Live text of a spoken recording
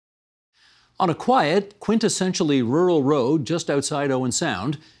On a quiet, quintessentially rural road just outside Owen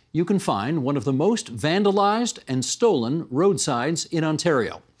Sound, you can find one of the most vandalized and stolen roadsides in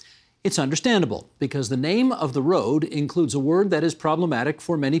Ontario. It's understandable because the name of the road includes a word that is problematic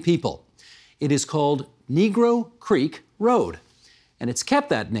for many people. It is called Negro Creek Road, and it's kept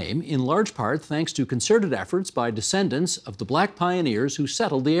that name in large part thanks to concerted efforts by descendants of the Black pioneers who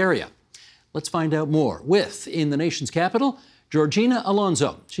settled the area. Let's find out more with, in the nation's capital, Georgina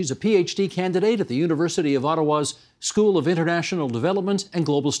Alonso. She's a PhD candidate at the University of Ottawa's School of International Development and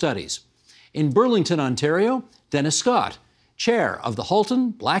Global Studies. In Burlington, Ontario, Dennis Scott, chair of the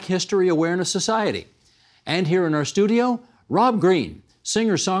Halton Black History Awareness Society. And here in our studio, Rob Green,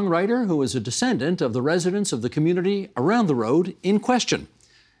 singer-songwriter who is a descendant of the residents of the community around the road in question.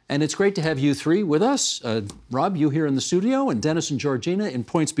 And it's great to have you three with us. Rob, you here in the studio, and Dennis and Georgina in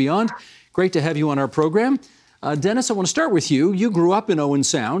Points Beyond. Great to have you on our program. Dennis, I want to start with you. You grew up in Owen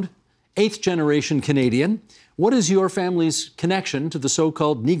Sound, eighth-generation Canadian. What is your family's connection to the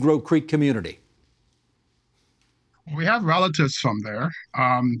so-called Negro Creek community? We have relatives from there.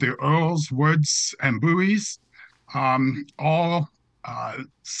 The Earls, Woods, and Bowies all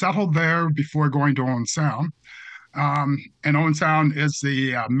settled there before going to Owen Sound. And Owen Sound is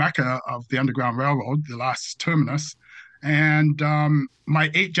the mecca of the Underground Railroad, the last terminus. And my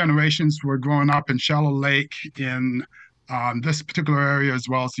 8 generations were growing up in Shallow Lake in this particular area as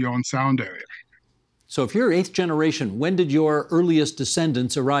well as the Owen Sound area. So if you're 8th generation, when did your earliest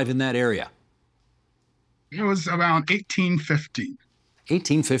descendants arrive in that area? It was around 1815.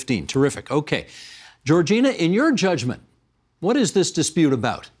 1815, terrific. Okay. Georgina, in your judgment, what is this dispute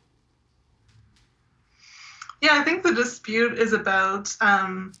about? Yeah, I think the dispute is about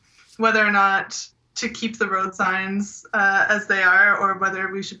whether or not to keep the road signs as they are, or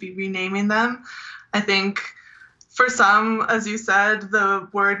whether we should be renaming them. I think for some, as you said, the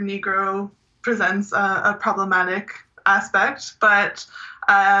word Negro presents a problematic aspect, but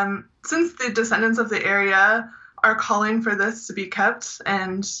since the descendants of the area are calling for this to be kept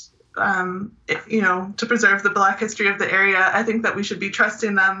and to preserve the Black history of the area, I think that we should be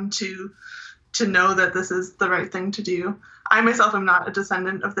trusting them to know that this is the right thing to do. I myself am not a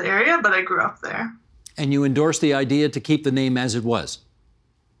descendant of the area, but I grew up there. And you endorse the idea to keep the name as it was?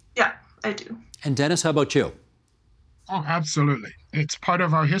 Yeah, I do. And Dennis, how about you? Oh, absolutely. It's part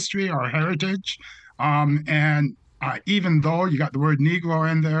of our history, our heritage. Even though you got the word Negro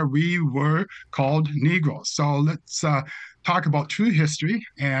in there, we were called Negroes. So let's talk about true history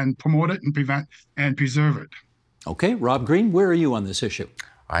and promote it and prevent and preserve it. Okay, Rob Green, where are you on this issue?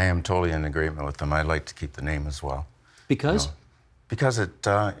 I am totally in agreement with them. I'd like to keep the name as well. Because? Because it's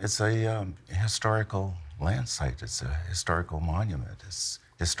a historical land site. It's a historical monument. It's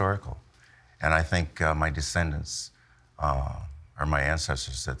historical. And I think my descendants, or my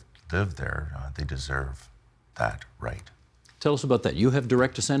ancestors that lived there, they deserve that right. Tell us about that. You have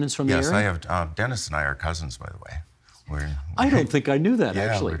direct descendants from the area? Yes, I have. Dennis and I are cousins, by the way. I don't think I knew that, yeah,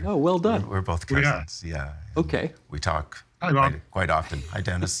 actually. Oh, well done. We're both cousins, yeah. Okay. We talk quite often. Hi,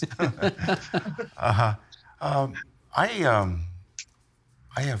 Dennis.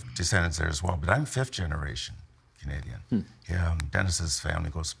 I have descendants there as well, but I'm 5th generation Canadian. Yeah, Dennis's family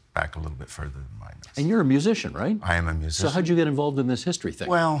goes back a little bit further than mine does. And you're a musician, right? I am a musician. So how'd you get involved in this history thing?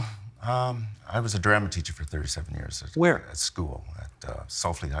 Well, I was a drama teacher for 37 years. Where? At school, at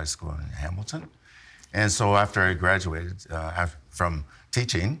Southfleet High School in Hamilton. And so after I graduated from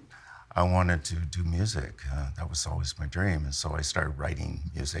teaching, I wanted to do music. That was always my dream. And so I started writing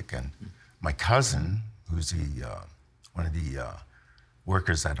music. And my cousin, who's one of the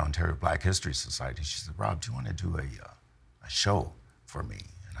workers at Ontario Black History Society, she said, "Rob, do you want to do a show for me?"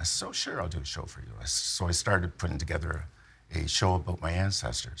 And I said, "Oh, sure, I'll do a show for you." So I started putting together a show about my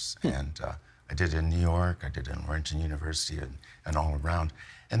ancestors. And I did it in New York, I did it in Warrington University, and all around.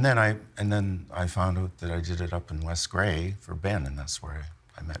 And then I found out that I did it up in West Grey for Ben, and that's where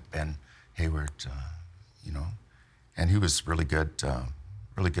I met Ben Hayward, and he was really good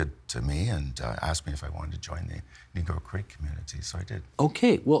to me, and asked me if I wanted to join the Negro Creek community, so I did.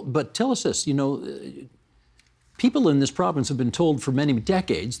 Okay, well, but tell us this, people in this province have been told for many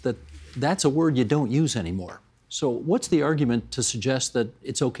decades that that's a word you don't use anymore. So what's the argument to suggest that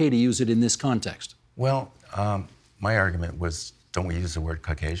it's okay to use it in this context? Well, my argument was, don't we use the word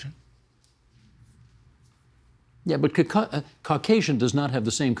Caucasian? Yeah, but Caucasian does not have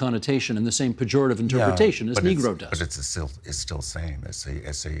the same connotation and the same pejorative interpretation as Negro does. But it's still the same. It's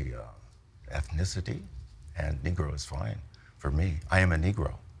a ethnicity, and Negro is fine for me. I am a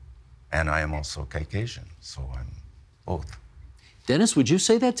Negro, and I am also Caucasian, so I'm both. Dennis, would you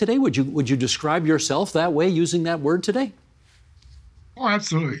say that today? Would you describe yourself that way, using that word today? Oh,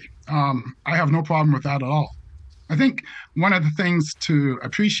 absolutely. I have no problem with that at all. I think one of the things to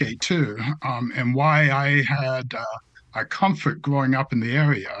appreciate too, and why I had a comfort growing up in the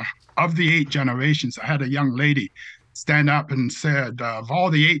area, of the 8 generations, I had a young lady stand up and said, of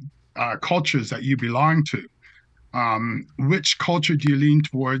all the 8 cultures that you belong to, which culture do you lean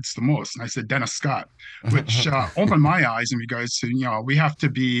towards the most? And I said, Dennis Scott, which opened my eyes in regards to, we have to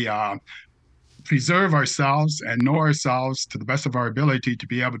be preserve ourselves and know ourselves to the best of our ability to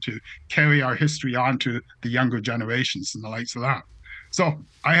be able to carry our history on to the younger generations and the likes of that. So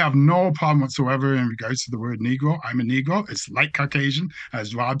I have no problem whatsoever in regards to the word Negro. I'm a Negro. It's like Caucasian,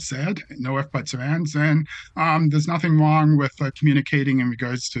 as Rob said, no ifs, buts, or ands. And there's nothing wrong with communicating in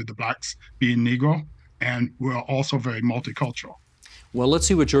regards to the Blacks being Negro. And we're also very multicultural. Well, let's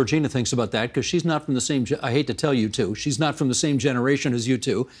see what Georgina thinks about that, because she's not from the same, I hate to tell you two, she's not from the same generation as you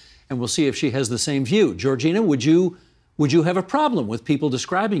two, and we'll see if she has the same view. Georgina, would you have a problem with people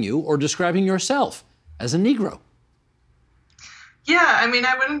describing you or describing yourself as a Negro? Yeah, I mean,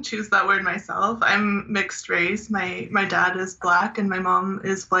 I wouldn't choose that word myself. I'm mixed race. My dad is Black and my mom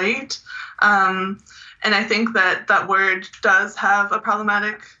is white. And I think that that word does have a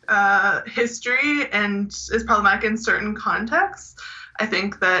problematic history and is problematic in certain contexts. I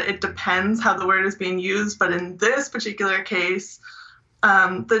think that it depends how the word is being used, but in this particular case,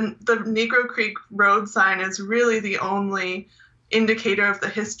 the Negro Creek Road sign is really the only indicator of the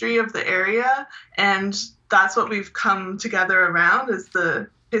history of the area, and that's what we've come together around, is the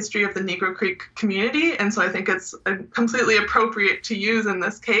history of the Negro Creek community. And so I think it's completely appropriate to use in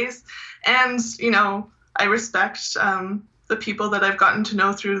this case. And, I respect the people that I've gotten to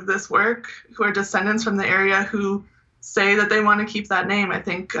know through this work who are descendants from the area who say that they want to keep that name. I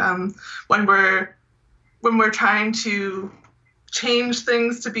think when we're trying to change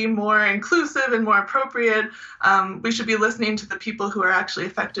things to be more inclusive and more appropriate, we should be listening to the people who are actually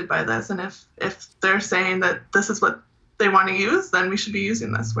affected by this. And if they're saying that this is what they want to use, then we should be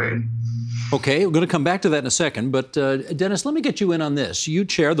using this word. Okay, we're going to come back to that in a second, but Dennis, let me get you in on this. You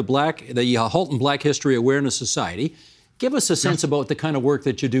chair the Halton Black History Awareness Society. Give us a sense about the kind of work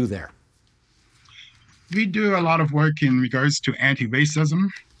that you do there. We do a lot of work in regards to anti-racism,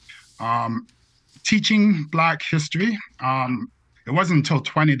 teaching Black history. It wasn't until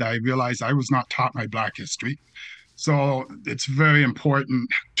 20 that I realized I was not taught my Black history. So it's very important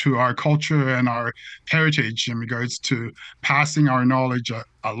to our culture and our heritage in regards to passing our knowledge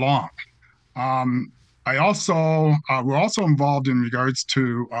along. We're also involved in regards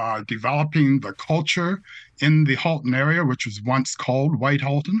to developing the culture in the Halton area, which was once called White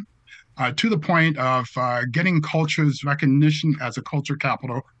Halton, to the point of getting culture's recognition as a culture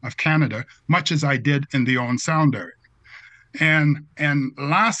capital of Canada, much as I did in the Owen Sound area. And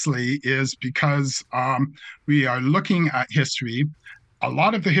lastly is because we are looking at history. A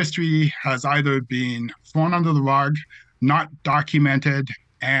lot of the history has either been thrown under the rug, not documented,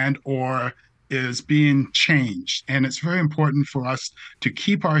 and or is being changed. And it's very important for us to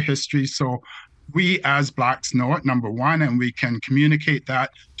keep our history so we as Blacks know it, number one, and we can communicate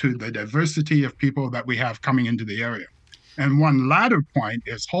that to the diversity of people that we have coming into the area. And one latter point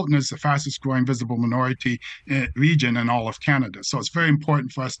is Halton is the fastest growing visible minority region in all of Canada. So it's very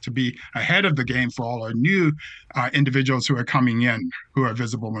important for us to be ahead of the game for all our new individuals who are coming in who are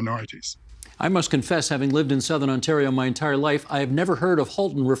visible minorities. I must confess, having lived in Southern Ontario my entire life, I have never heard of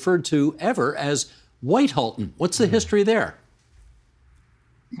Halton referred to ever as White Halton. What's the history there?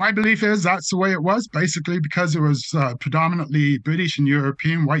 My belief is that's the way it was, basically because it was predominantly British and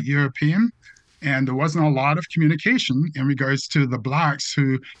European, white European, and there wasn't a lot of communication in regards to the Blacks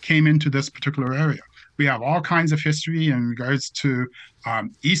who came into this particular area. We have all kinds of history in regards to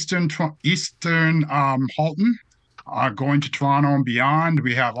Eastern Halton, going to Toronto and beyond.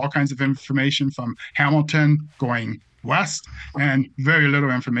 We have all kinds of information from Hamilton going west, and very little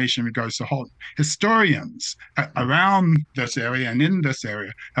information in regards to Halton. Historians around this area and in this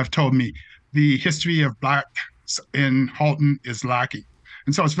area have told me the history of Blacks in Halton is lacking.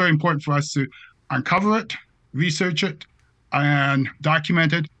 And so it's very important for us to uncover it, research it, and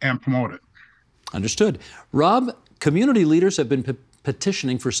document it and promote it. Understood. Rob, community leaders have been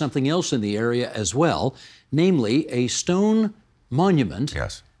petitioning for something else in the area as well, namely a stone monument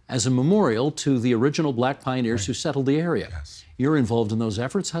as a memorial to the original Black pioneers who settled the area. Yes. You're involved in those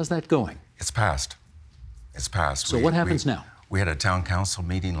efforts. How's that going? It's passed. It's passed. So what happens now? We had a town council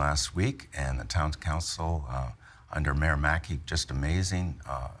meeting last week, and the town council under Mayor Mackey, just amazing,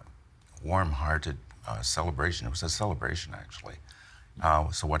 warm-hearted celebration. It was a celebration, actually.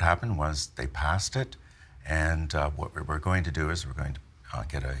 So what happened was they passed it, and what we're going to do is we're going to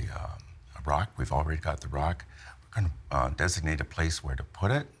get a rock. We've already got the rock. We're going to designate a place where to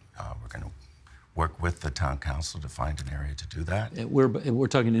put it. we're going to work with the town council to find an area to do that. We're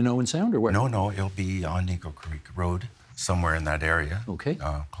talking in Owen Sound, or where? No, it'll be on Negro Creek Road, somewhere in that area. Okay.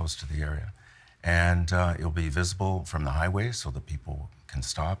 Close to the area. And it'll be visible from the highway so that people can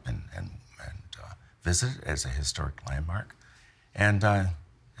stop and visit it as a historic landmark. And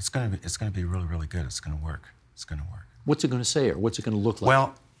it's going to be really, really good. It's going to work. It's going to work. What's it going to say, or what's it going to look like?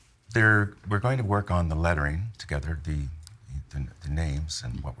 Well, we're going to work on the lettering together, the names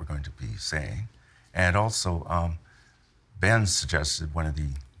and what we're going to be saying. And also, Ben suggested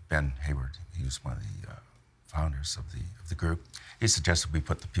Ben Hayward, he was one of the founders of the group, he suggested we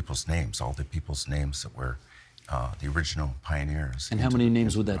put the people's names, all the people's names that were the original pioneers. And how many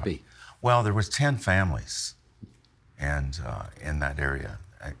names would that be? Well, there was 10 families and in that area.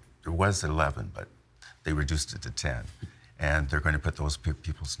 There was 11, but they reduced it to 10. And they're going to put those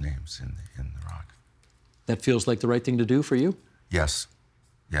people's names in the rock. That feels like the right thing to do for you? Yes,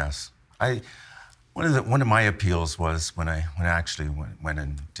 yes. One of my appeals was when I actually went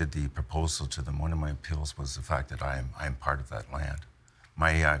and did the proposal to them. One of my appeals was the fact that I'm part of that land.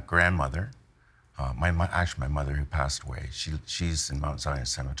 My grandmother, my mother who passed away, she's in Mount Zion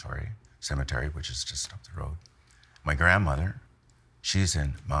Cemetery, which is just up the road. My grandmother, she's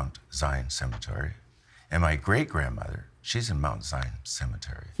in Mount Zion Cemetery, and my great grandmother, she's in Mount Zion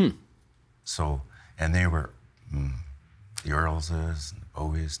Cemetery. So, and they were the Earlses and the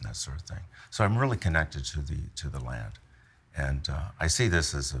Bowies and that sort of thing. So I'm really connected to the land, and I see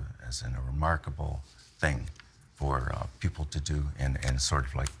this as a remarkable thing for people to do, and sort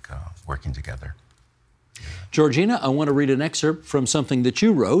of like working together. Georgina, I want to read an excerpt from something that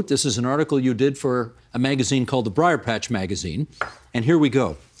you wrote. This is an article you did for a magazine called the Briar Patch Magazine, and here we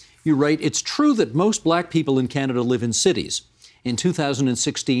go. You write, "It's true that most black people in Canada live in cities. In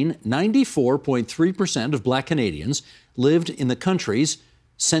 2016, 94.3% of black Canadians lived in the country's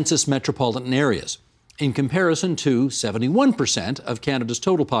census metropolitan areas, in comparison to 71% of Canada's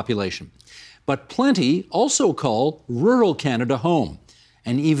total population. But plenty also call rural Canada home,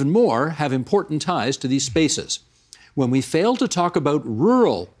 and even more have important ties to these spaces. When we fail to talk about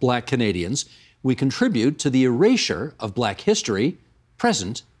rural black Canadians, we contribute to the erasure of black history,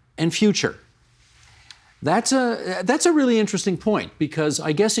 present, and future." That's a really interesting point, because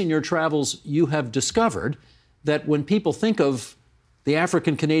I guess in your travels you have discovered that when people think of the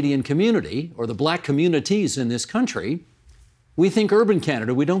African Canadian community or the black communities in this country, we think urban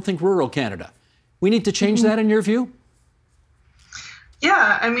Canada, we don't think rural Canada. We need to change that in your view?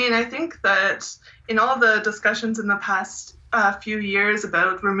 Yeah, I mean, I think that in all the discussions in the past few years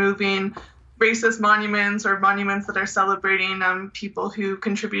about removing racist monuments or monuments that are celebrating people who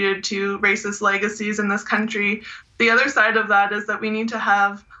contributed to racist legacies in this country, the other side of that is that we need to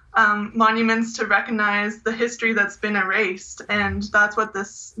have monuments to recognize the history that's been erased. And that's what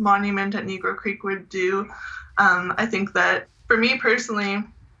this monument at Negro Creek would do. I think that for me personally,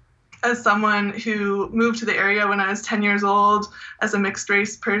 as someone who moved to the area when I was 10 years old as a mixed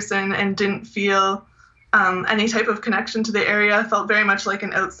race person and didn't feel any type of connection to the area, felt very much like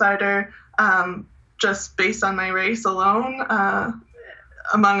an outsider, just based on my race alone,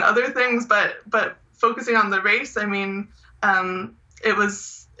 among other things. But focusing on the race, I mean,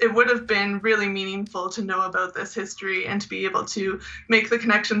 it would have been really meaningful to know about this history and to be able to make the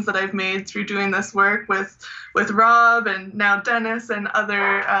connections that I've made through doing this work with Rob and now Dennis and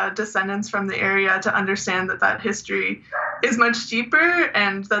other descendants from the area, to understand that that history is much deeper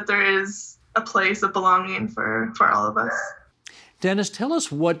and that there is a place of belonging for all of us. Dennis, tell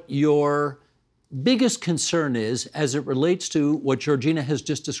us what your biggest concern is as it relates to what Georgina has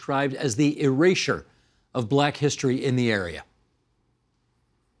just described as the erasure of black history in the area.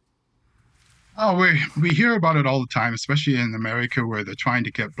 Oh, we hear about it all the time, especially in America, where they're trying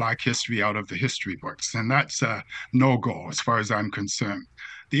to get black history out of the history books. And that's a no-go as far as I'm concerned.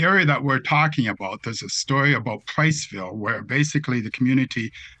 The area that we're talking about, there's a story about Priceville, where basically the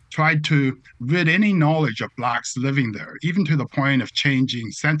community tried to rid any knowledge of blacks living there, even to the point of changing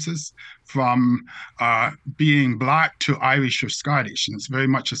census from being black to Irish or Scottish. And it's very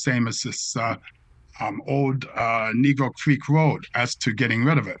much the same as this old Negro Creek Road as to getting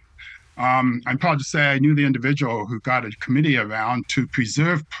rid of it. I'm proud to say I knew the individual who got a committee around to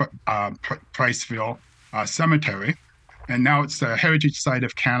preserve Priceville Cemetery, and now it's a heritage site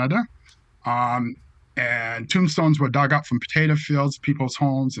of Canada. And tombstones were dug up from potato fields, people's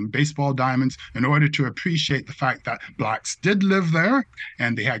homes, and baseball diamonds in order to appreciate the fact that Blacks did live there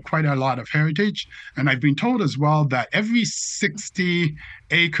and they had quite a lot of heritage. And I've been told as well that every 60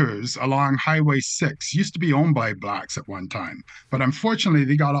 acres along Highway 6 used to be owned by Blacks at one time. But unfortunately,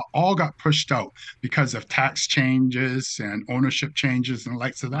 they all got pushed out because of tax changes and ownership changes and the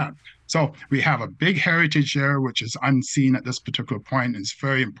likes of that. So we have a big heritage there, which is unseen at this particular point. And it's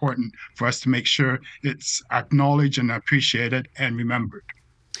very important for us to make sure it's acknowledged and appreciated and remembered.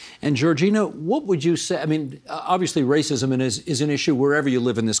 And Georgina, what would you say? I mean, obviously racism is an issue wherever you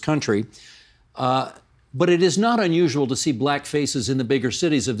live in this country, but it is not unusual to see black faces in the bigger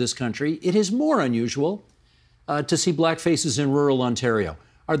cities of this country. It is more unusual to see black faces in rural Ontario.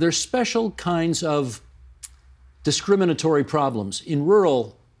 Are there special kinds of discriminatory problems in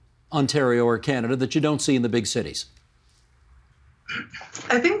rural Ontario or Canada that you don't see in the big cities?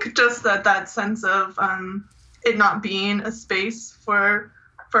 I think just that sense of it not being a space for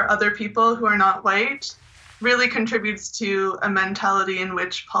other people who are not white really contributes to a mentality in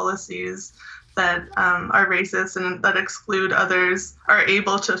which policies that are racist and that exclude others are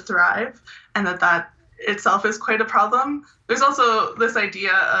able to thrive, and that itself is quite a problem. There's also this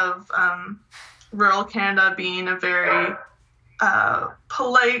idea of rural Canada being a very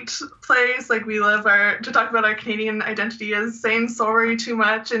polite place. Like, we love to talk about our Canadian identity as saying sorry too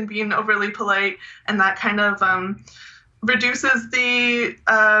much and being overly polite, and that kind of reduces the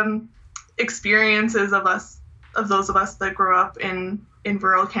experiences of those of us that grew up in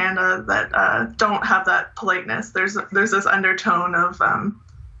rural Canada that don't have that politeness. There's this undertone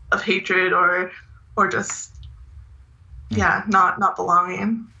of hatred or just not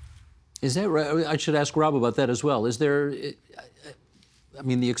belonging. Is that right? I should ask Rob about that as well. Is there? I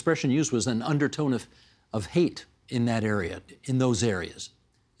mean, the expression used was an undertone of hate in that area, in those areas.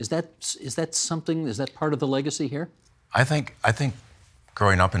 Is that something? Is that part of the legacy here? I think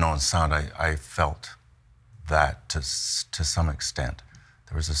growing up in Owen Sound, I felt that to some extent.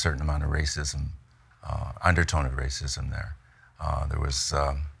 There was a certain amount of racism, undertone of racism there.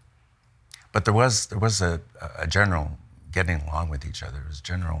 But there was a general getting along with each other. There was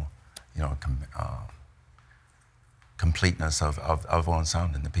general, completeness of Owen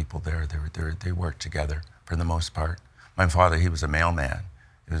Sound and the people there. They worked together for the most part. My father, he was a mailman.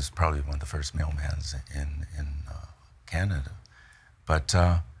 He was probably one of the first mailmans in Canada. But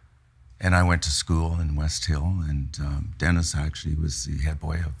and I went to school in West Hill, and Dennis actually was the head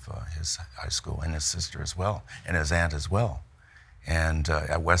boy of his high school, and his sister as well, and his aunt as well. And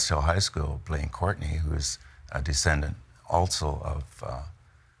at West Hill High School, Blaine Courtney, who is a descendant also of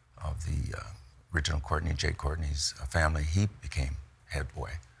the original Courtney, Jake Courtney's family, he became head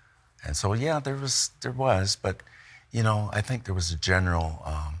boy. And so, yeah, there was, but, I think there was a general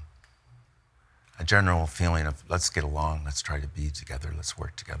feeling of let's get along, let's try to be together, let's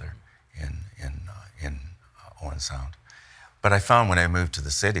work together in Owen Sound. But I found when I moved to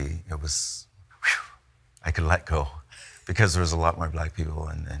the city, it was, I could let go because there was a lot more black people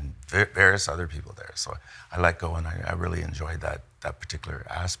and various other people there. So I let go, and I really enjoyed that particular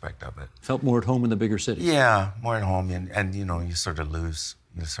aspect of it. Felt more at home in the bigger cities. Yeah, more at home, and you sort of lose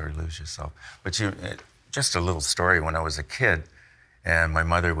yourself. But just a little story. When I was a kid, and my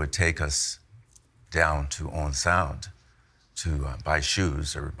mother would take us down to Owen Sound to buy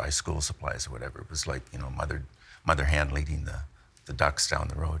shoes or buy school supplies or whatever. It was like, mother hand leading the ducks down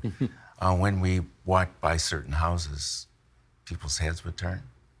the road. When we walked by certain houses, people's heads would turn.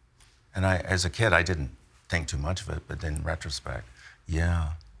 And as a kid, I didn't think too much of it, but in retrospect,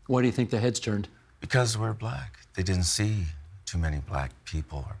 yeah. Why do you think the heads turned? Because we're black. They didn't see too many black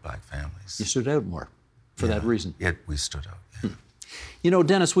people or black families. You stood out more for that reason. We stood out, yeah.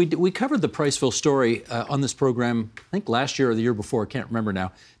 Dennis, we covered the Priceville story on this program, I think last year or the year before, I can't remember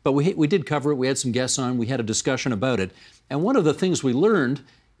now. But we did cover it. We had some guests on. We had a discussion about it. And one of the things we learned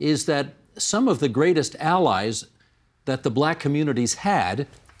is that some of the greatest allies that the black communities had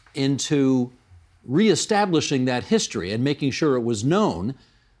into reestablishing that history and making sure it was known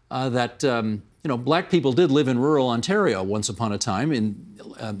that black people did live in rural Ontario once upon a time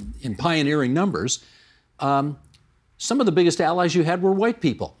in pioneering numbers. Some of the biggest allies you had were white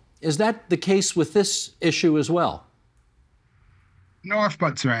people. Is that the case with this issue as well? No ifs,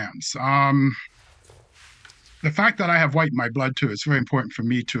 buts, or ands. The fact that I have white in my blood, too, is very important for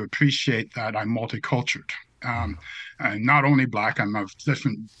me to appreciate that I'm multicultured. And not only black, I'm of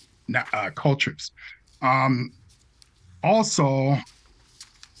different cultures. Also,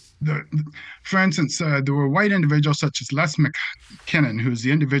 for instance, there were white individuals such as Les McKinnon, who's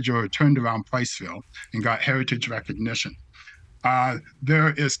the individual who turned around Priceville and got heritage recognition.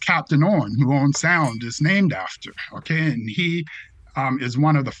 there is Captain Owen, who Owen Sound is named after. Okay, and he is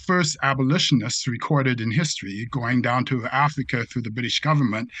one of the first abolitionists recorded in history, going down to Africa through the British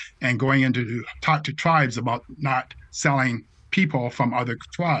government and going into to talk to tribes about not selling people from other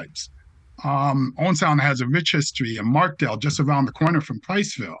tribes. Owen Sound has a rich history in Markdale, just around the corner from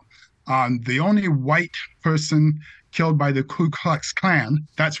Priceville. The only white person killed by the Ku Klux Klan,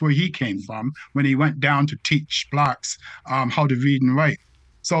 that's where he came from when he went down to teach blacks how to read and write.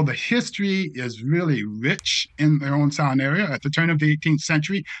 So the history is really rich in the Owen Sound area. At the turn of the 18th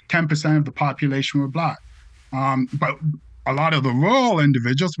century, 10% of the population were black. But a lot of the rural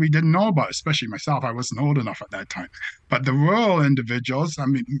individuals we didn't know about, especially myself. I wasn't old enough at that time. But the rural individuals, I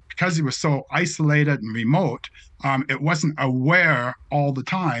mean, because they were so isolated and remote, it wasn't aware all the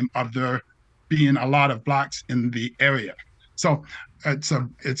time of there being a lot of blacks in the area. So it's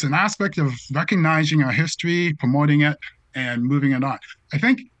an aspect of recognizing our history, promoting it, and moving it on. I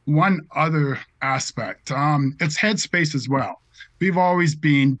think one other aspect, it's headspace as well. We've always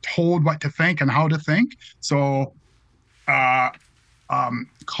been told what to think and how to think. So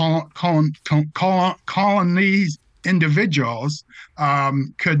colonies individuals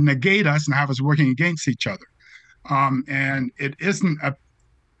could negate us and have us working against each other. And it isn't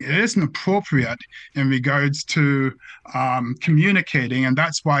appropriate in regards to communicating, and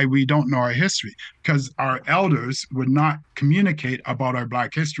that's why we don't know our history, because our elders would not communicate about our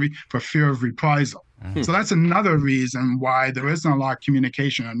Black history for fear of reprisal. Mm-hmm. So that's another reason why there isn't a lot of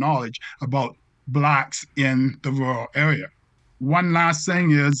communication and knowledge about Blacks in the rural area. One last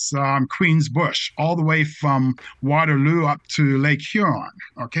thing is Queens Bush, all the way from Waterloo up to Lake Huron,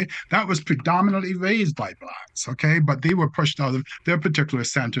 okay? That was predominantly raised by Blacks, okay? But they were pushed out of their particular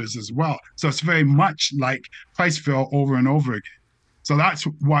centers as well. So it's very much like Priceville over and over again. So that's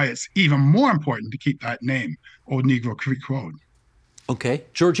why it's even more important to keep that name, Old Negro Creek Road. Okay.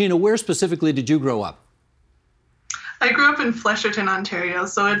 Georgina, where specifically did you grow up? I grew up in Flesherton, Ontario.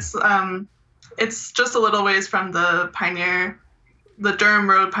 So it's just a little ways from the Durham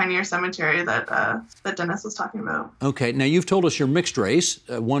Road Pioneer Cemetery that Dennis was talking about. Okay, now you've told us you're mixed race,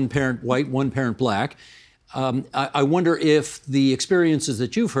 one parent white, one parent black. I wonder if the experiences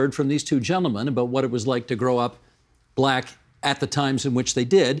that you've heard from these two gentlemen about what it was like to grow up black at the times in which they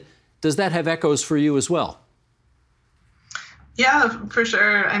did, does that have echoes for you as well? Yeah, for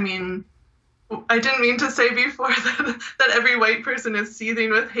sure. I mean, I didn't mean to say before that every white person is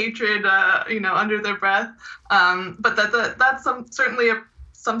seething with hatred, under their breath. But that's certainly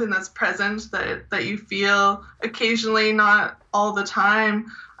something that's present that you feel occasionally, not all the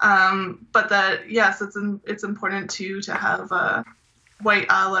time. But that, yes, it's important to have white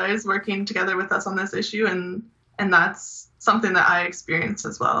allies working together with us on this issue, and that's something that I experienced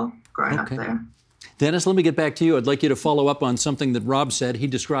as well growing up there. Dennis, let me get back to you. I'd like you to follow up on something that Rob said. He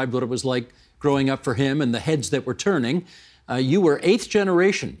described what it was like growing up for him and the heads that were turning. You were 8th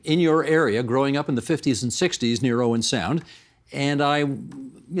generation in your area, growing up in the 50s and 60s near Owen Sound. And I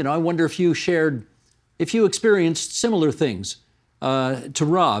wonder if you experienced similar things to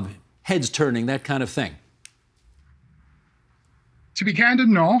Rob, heads turning, that kind of thing. To be candid,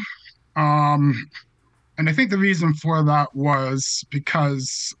 no. And I think the reason for that was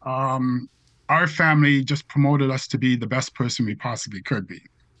because our family just promoted us to be the best person we possibly could be.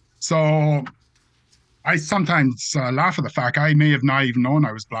 So I sometimes laugh at the fact I may have not even known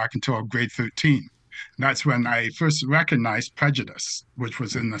I was Black until grade 13. And that's when I first recognized prejudice, which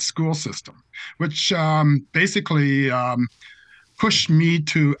was in the school system, which basically pushed me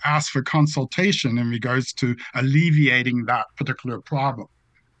to ask for consultation in regards to alleviating that particular problem.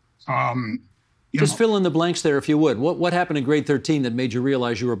 Just fill in the blanks there, if you would. What happened in grade 13 that made you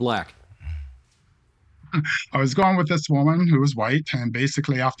realize you were Black? I was going with this woman who was white, and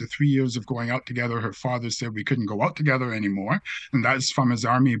basically after 3 years of going out together, her father said we couldn't go out together anymore, and that's from his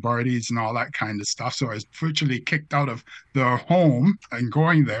army parties and all that kind of stuff. So I was virtually kicked out of their home and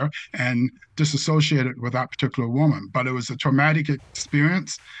going there and disassociated with that particular woman. But it was a traumatic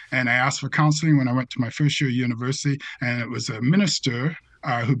experience, and I asked for counseling when I went to my first year of university, and it was a minister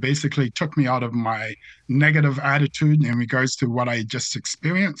who basically took me out of my negative attitude in regards to what I just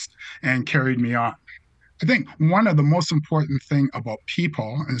experienced and carried me on. I think one of the most important things about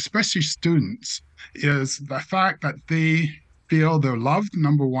people, and especially students, is the fact that they feel they're loved,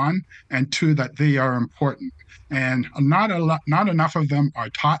 number one, and two, that they are important. And not enough of them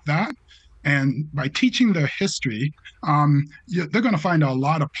are taught that. And by teaching their history, they're going to find a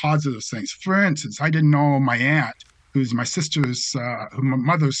lot of positive things. For instance, I didn't know my aunt, who's my my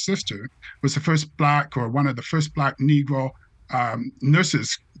mother's sister, was the first Black, or one of the first Black Negro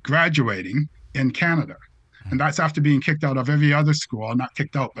nurses graduating in Canada. And that's after being kicked out of every other school, not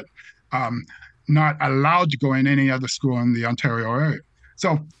kicked out, but not allowed to go in any other school in the Ontario area.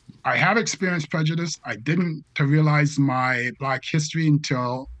 So I have experienced prejudice. I didn't realize my Black history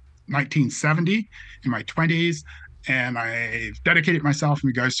until 1970 in my 20s. And I dedicated myself in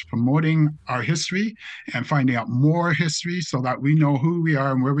regards to promoting our history and finding out more history so that we know who we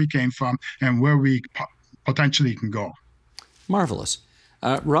are and where we came from and where we potentially can go. Marvelous.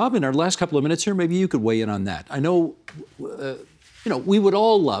 Rob, in our last couple of minutes here, maybe you could weigh in on that. I know, we would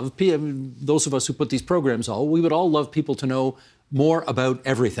all love, those of us who put these programs on, we would all love people to know more about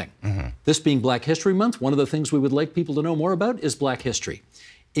everything. Mm-hmm. This being Black History Month, one of the things we would like people to know more about is Black history.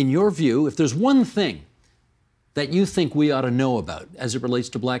 In your view, if there's one thing that you think we ought to know about as it relates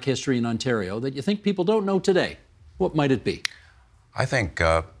to Black history in Ontario that you think people don't know today, what might it be? I think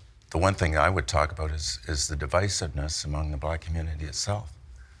the one thing I would talk about is the divisiveness among the Black community itself.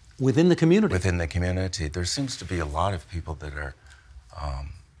 Within the community? Within the community. There seems to be a lot of people that are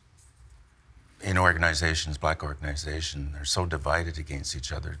in organizations, Black organizations, they're so divided against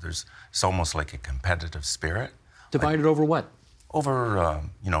each other. It's almost like a competitive spirit. Divided over what? Over,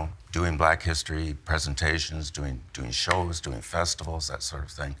 doing Black history presentations, doing shows, doing festivals, that sort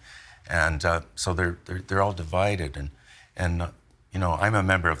of thing. And so they're all divided. And I'm a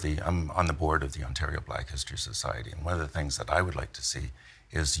member of I'm on the board of the Ontario Black History Society. And one of the things that I would like to see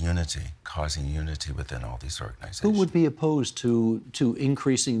is unity, causing unity within all these organizations. Who would be opposed to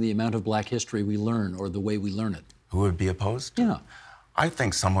increasing the amount of Black history we learn or the way we learn it? Who would be opposed to it? Yeah. I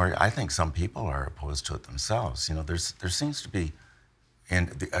think some people are opposed to it themselves. There seems to be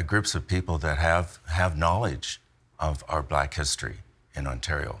groups of people that have knowledge of our Black history in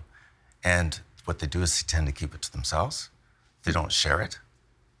Ontario. And what they do is they tend to keep it to themselves. They don't share it.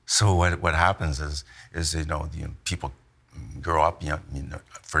 So what happens is people grow up,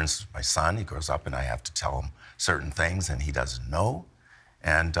 for instance, my son, he grows up and I have to tell him certain things and he doesn't know.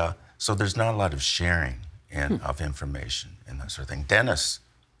 And so there's not a lot of sharing of information and that sort of thing. Dennis,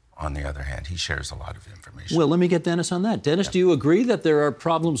 on the other hand, he shares a lot of information. Well, let me get Dennis on that. Dennis, do you agree that there are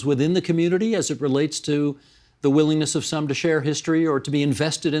problems within the community as it relates to the willingness of some to share history or to be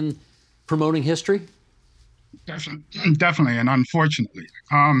invested in promoting history? Definitely, and unfortunately.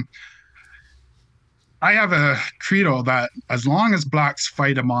 I have a credo that as long as Blacks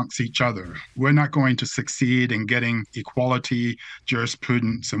fight amongst each other, we're not going to succeed in getting equality,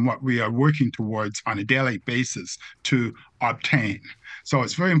 jurisprudence, and what we are working towards on a daily basis to obtain. So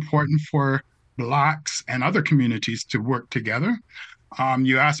it's very important for Blacks and other communities to work together.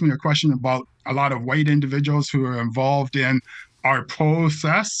 You asked me a question about a lot of white individuals who are involved in our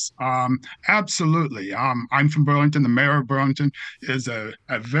process. Absolutely. I'm from Burlington. The mayor of Burlington is a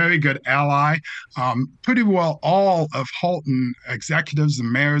very good ally. Pretty well all of Halton executives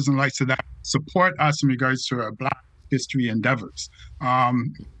and mayors and likes of that support us in regards to our Black history endeavors.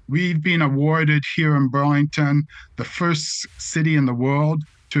 We've been awarded here in Burlington the first city in the world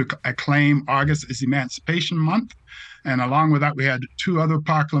to acclaim August as Emancipation Month. And along with that, we had 2 other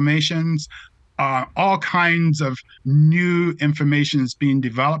proclamations. All kinds of new information is being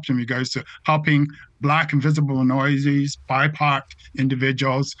developed in regards to helping Black and visible minorities, BIPOC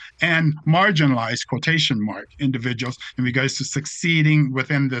individuals, and marginalized, quotation mark, individuals in regards to succeeding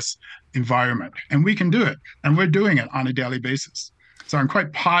within this environment. And we can do it, and we're doing it on a daily basis. So I'm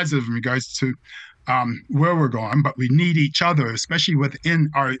quite positive in regards to where we're going, but we need each other, especially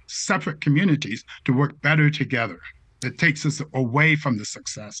within our separate communities, to work better together. It takes us away from the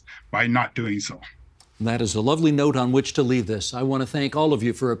success by not doing so. That is a lovely note on which to leave this. I want to thank all of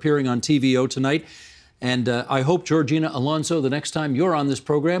you for appearing on TVO tonight. And I hope, Georgina Alonso, the next time you're on this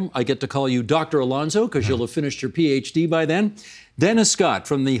program, I get to call you Dr. Alonso because you'll have finished your PhD by then. Dennis Scott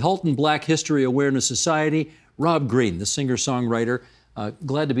from the Halton Black History Awareness Society. Rob Green, the singer-songwriter.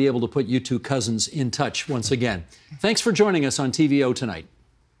 Glad to be able to put you 2 cousins in touch once again. Thanks for joining us on TVO tonight.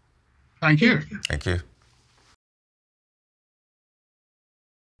 Thank you. Thank you.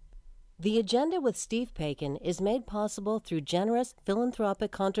 The Agenda with Steve Paikin is made possible through generous philanthropic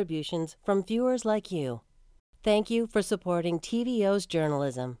contributions from viewers like you. Thank you for supporting TVO's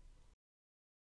journalism.